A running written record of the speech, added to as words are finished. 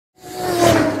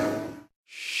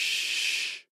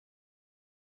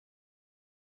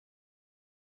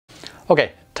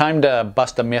Okay, time to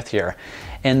bust a myth here.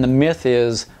 And the myth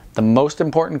is the most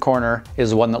important corner is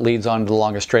the one that leads onto the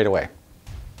longest straightaway.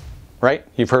 Right?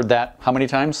 You've heard that how many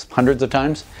times? Hundreds of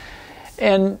times?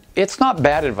 And it's not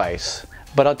bad advice,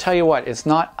 but I'll tell you what, it's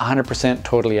not 100%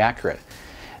 totally accurate.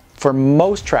 For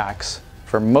most tracks,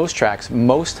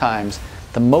 most times,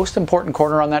 the most important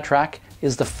corner on that track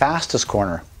is the fastest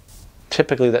corner,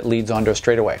 typically that leads onto a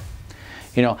straightaway.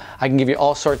 You know, I can give you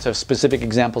all sorts of specific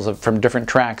examples from different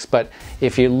tracks, but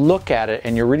if you look at it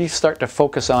and you really start to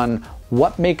focus on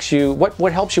what makes you,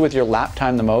 what helps you with your lap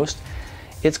time the most,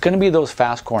 it's going to be those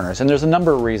fast corners. And there's a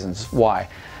number of reasons why.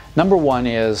 Number one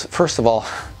is, first of all,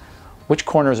 which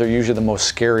corners are usually the most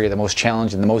scary, the most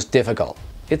challenging, the most difficult?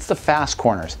 It's the fast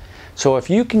corners. So if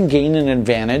you can gain an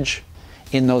advantage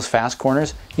in those fast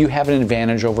corners, you have an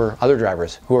advantage over other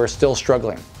drivers who are still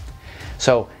struggling.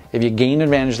 So if you gain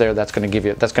advantage there, that's going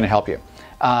to help you.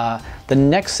 The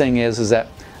next thing is that,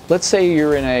 let's say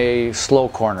you're in a slow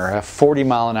corner, a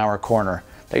 40-mile-an-hour corner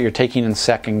that you're taking in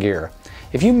second gear.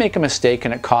 If you make a mistake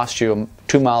and it costs you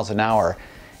 2 miles an hour,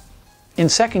 in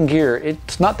second gear,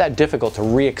 it's not that difficult to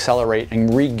re-accelerate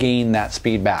and regain that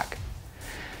speed back.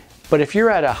 But if you're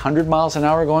at 100 miles an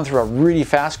hour going through a really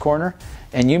fast corner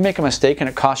and you make a mistake and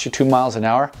it costs you 2 miles an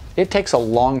hour, it takes a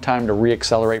long time to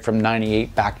re-accelerate from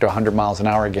 98 back to 100 miles an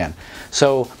hour again.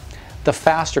 So the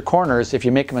faster corners, if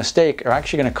you make a mistake, are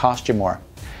actually going to cost you more.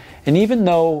 And even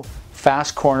though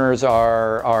fast corners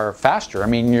are faster, I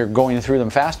mean, you're going through them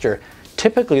faster,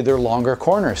 typically they're longer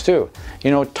corners too.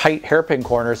 You know, tight hairpin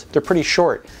corners, they're pretty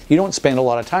short. You don't spend a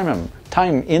lot of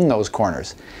time in those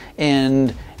corners.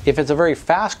 And if it's a very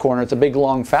fast corner, it's a big,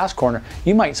 long, fast corner,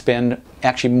 you might spend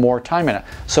actually more time in it.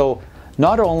 So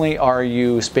not only are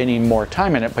you spending more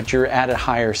time in it, but you're at a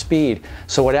higher speed.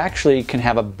 So it actually can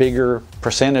have a bigger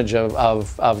percentage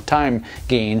of time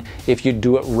gain if you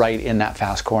do it right in that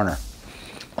fast corner.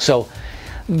 So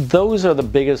those are the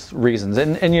biggest reasons.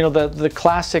 And you know, the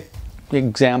classic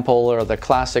example or the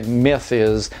classic myth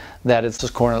is that it's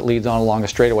this corner that leads on along a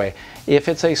straightaway. If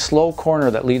it's a slow corner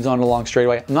that leads on a long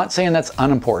straightaway, I'm not saying that's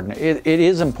unimportant. It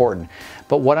is important.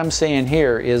 But what I'm saying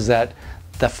here is that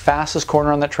the fastest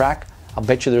corner on the track, I'll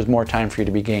bet you there's more time for you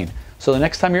to be gained. So the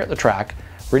next time you're at the track,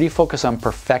 really focus on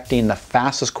perfecting the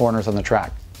fastest corners on the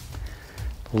track.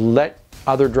 Let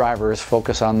other drivers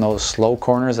focus on those slow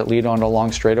corners that lead onto a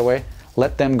long straightaway.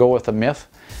 Let them go with the myth,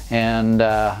 and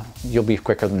you'll be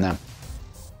quicker than them.